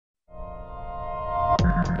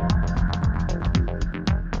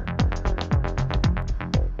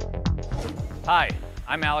Hi,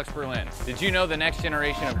 I'm Alex Berlin. Did you know the next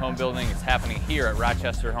generation of home building is happening here at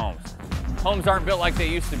Rochester Homes? Homes aren't built like they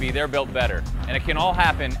used to be, they're built better. And it can all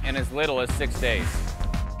happen in as little as 6 days.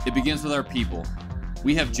 It begins with our people.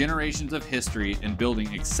 We have generations of history in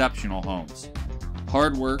building exceptional homes.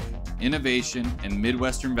 Hard work, innovation, and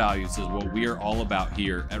Midwestern values is what we are all about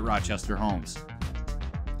here at Rochester Homes.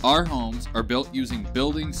 Our homes are built using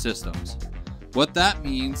building systems. What that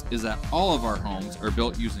means is that all of our homes are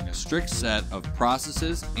built using a strict set of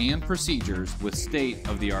processes and procedures with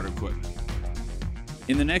state-of-the-art equipment.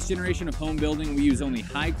 In the next generation of home building, we use only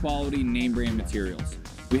high-quality name brand materials.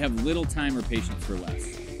 We have little time or patience for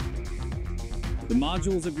less. The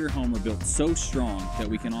modules of your home are built so strong that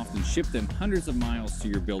we can often ship them hundreds of miles to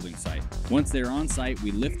your building site. Once they're on site,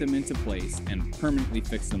 we lift them into place and permanently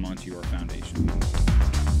fix them onto your foundation.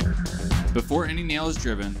 Before any nail is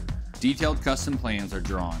driven, detailed custom plans are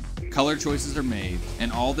drawn, color choices are made,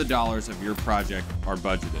 and all the dollars of your project are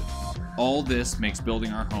budgeted. All this makes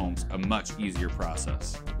building our homes a much easier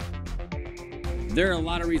process. There are a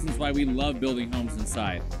lot of reasons why we love building homes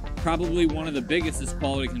inside. Probably one of the biggest is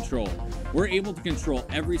quality control. We're able to control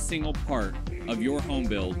every single part of your home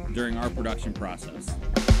build during our production process.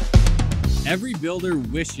 Every builder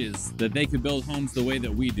wishes that they could build homes the way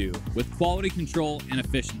that we do, with quality control and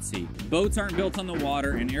efficiency. Boats aren't built on the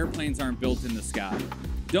water and airplanes aren't built in the sky.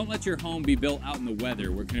 Don't let your home be built out in the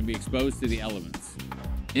weather where it can be exposed to the elements.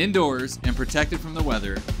 Indoors and protected from the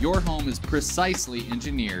weather, your home is precisely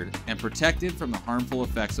engineered and protected from the harmful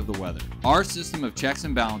effects of the weather. Our system of checks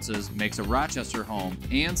and balances makes a Rochester home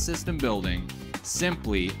and system building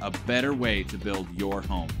simply a better way to build your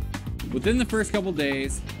home. Within the first couple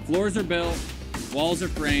days, floors are built, walls are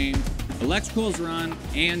framed, electrical is run,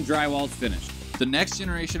 and drywall is finished. The next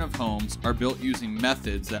generation of homes are built using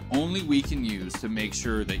methods that only we can use to make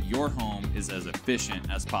sure that your home is as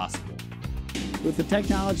efficient as possible. With the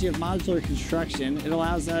technology of modular construction, it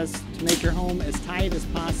allows us to make your home as tight as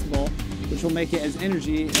possible, which will make it as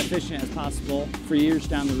energy efficient as possible for years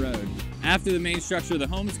down the road. After the main structure of the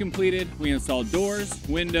home is completed, we install doors,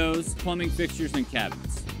 windows, plumbing fixtures, and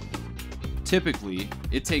cabinets. Typically,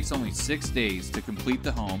 it takes only 6 days to complete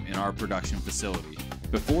the home in our production facility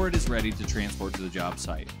before it is ready to transport to the job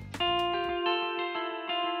site.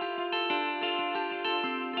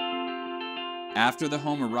 After the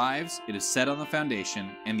home arrives, it is set on the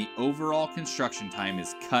foundation and the overall construction time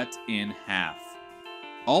is cut in half.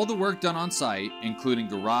 All the work done on site, including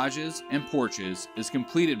garages and porches, is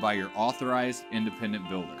completed by your authorized independent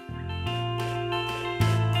builder.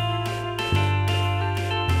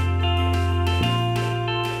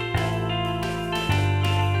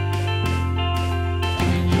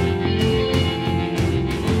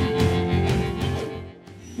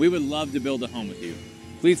 We would love to build a home with you.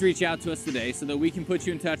 Please reach out to us today so that we can put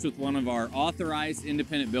you in touch with one of our authorized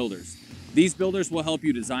independent builders. These builders will help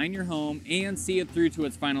you design your home and see it through to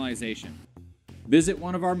its finalization. Visit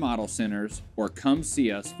one of our model centers or come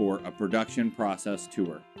see us for a production process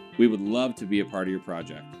tour. We would love to be a part of your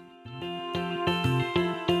project.